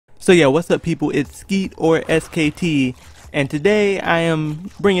So yeah, what's up people, it's Skeet or SKT, and today I am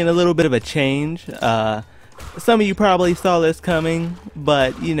bringing a little bit of a change. Some of you probably saw this coming,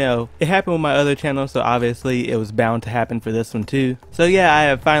 but you know, it happened with my other channel, so obviously it was bound to happen for this one too. So yeah, I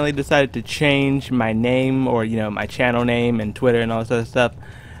have finally decided to change my name, or you know, my channel name and Twitter and all this other stuff.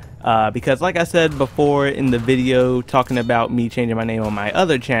 Because like I said before in the video talking about me changing my name on my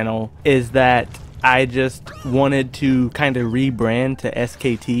other channel, is that I just wanted to kind of rebrand to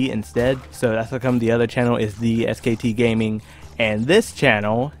SKT instead. So that's how come the other channel is the SKT Gaming, and this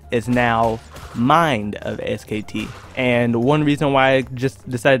channel is now Mind of SKT. And one reason why I just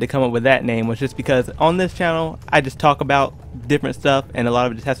decided to come up with that name was just because on this channel I just talk about different stuff, and a lot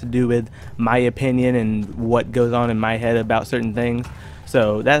of it just has to do with my opinion and what goes on in my head about certain things.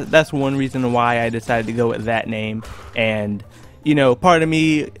 So that's one reason why I decided to go with that name. And you know, part of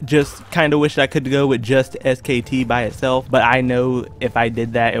me just kind of wished I could go with just SKT by itself, but I know if I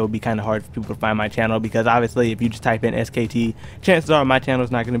did that, it would be kind of hard for people to find my channel, because obviously if you just type in SKT, chances are my channel is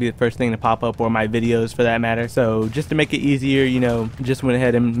not going to be the first thing to pop up, or my videos for that matter. So just to make it easier, you know, just went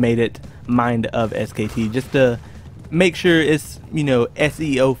ahead and made it Mind of SKT, just to make sure it's, you know,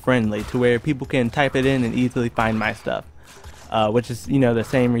 SEO friendly, to where people can type it in and easily find my stuff. Which is, you know, the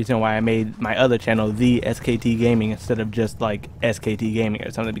same reason why I made my other channel the SKT Gaming instead of just like SKT Gaming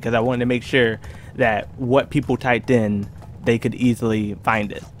or something, because I wanted to make sure that what people typed in, they could easily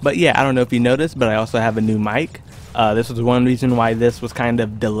find it. But yeah, I don't know if you noticed, but I also have a new mic. This was one reason why this was kind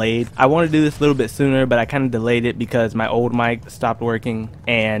of delayed. I wanted to do this a little bit sooner, but I kind of delayed it because my old mic stopped working,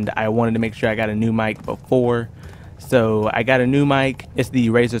 and I wanted to make sure I got a new mic before. So I got a new mic. It's the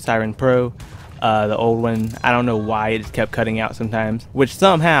Razer Siren Pro. The old one, I don't know why it just kept cutting out sometimes, which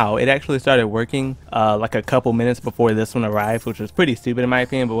somehow it actually started working like a couple minutes before this one arrived, which was pretty stupid in my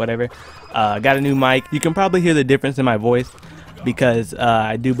opinion, but whatever. Got a new mic. You can probably hear the difference in my voice, because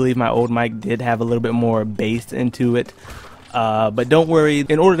I do believe my old mic did have a little bit more bass into it, but don't worry,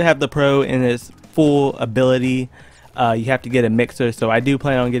 in order to have the Pro in its full ability, you have to get a mixer. So I do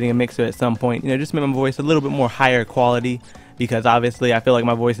plan on getting a mixer at some point, you know, just make my voice a little bit more higher quality, because obviously I feel like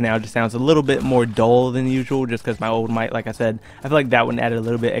my voice now just sounds a little bit more dull than usual, just because my old mic, like I said, I feel like that one added a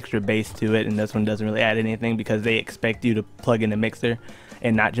little bit extra bass to it, and this one doesn't really add anything because they expect you to plug in a mixer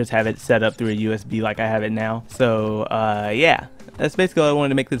and not just have it set up through a USB like I have it now. So yeah, that's basically all I wanted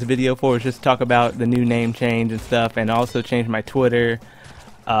to make this video for, is just talk about the new name change and stuff, and also change my Twitter.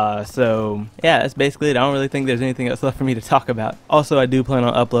 So yeah, that's basically it. I don't really think there's anything else left for me to talk about. Also, I do plan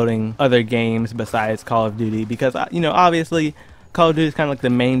on uploading other games besides Call of Duty, because you know, obviously Call of Duty is kind of like the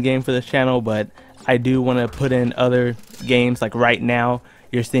main game for this channel, but I do want to put in other games. Like right now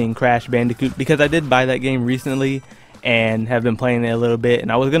you're seeing Crash Bandicoot, because I did buy that game recently and have been playing it a little bit,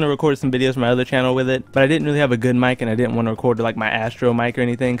 and I was going to record some videos from my other channel with it, but I didn't really have a good mic, and I didn't want to record to like my Astro mic or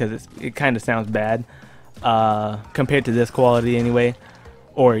anything, because it kind of sounds bad compared to this quality anyway,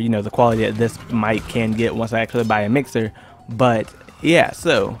 or you know, the quality that this mic can get once I actually buy a mixer. But yeah,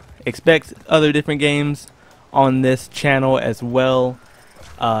 so expect other different games on this channel as well.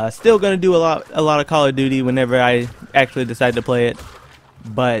 Still gonna do a lot of Call of Duty whenever I actually decide to play it.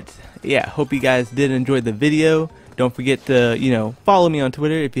 But yeah, hope you guys did enjoy the video. Don't forget to, you know, follow me on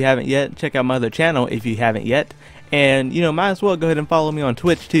Twitter if you haven't yet. Check out my other channel if you haven't yet, and you know, might as well go ahead and follow me on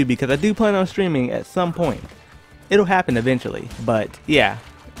Twitch too, because I do plan on streaming at some point. It'll happen eventually, but yeah,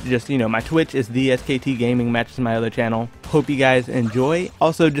 just, you know, my Twitch is the SKT Gaming, matches my other channel. Hope you guys enjoy.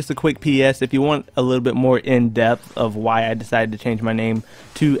 Also, just a quick PS, if you want a little bit more in-depth of why I decided to change my name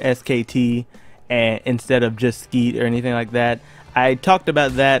to SKT and instead of just Skeet or anything like that, I talked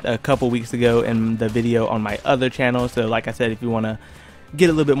about that a couple weeks ago in the video on my other channel. So like I said, if you want to get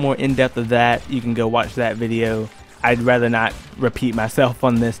a little bit more in-depth of that, you can go watch that video. I'd rather not repeat myself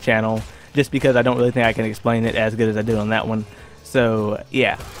on this channel, just because I don't really think I can explain it as good as I did on that one. So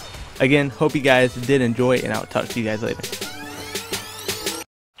yeah, again, hope you guys did enjoy, and I'll talk to you guys later.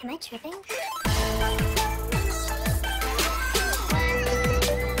 Am I tripping?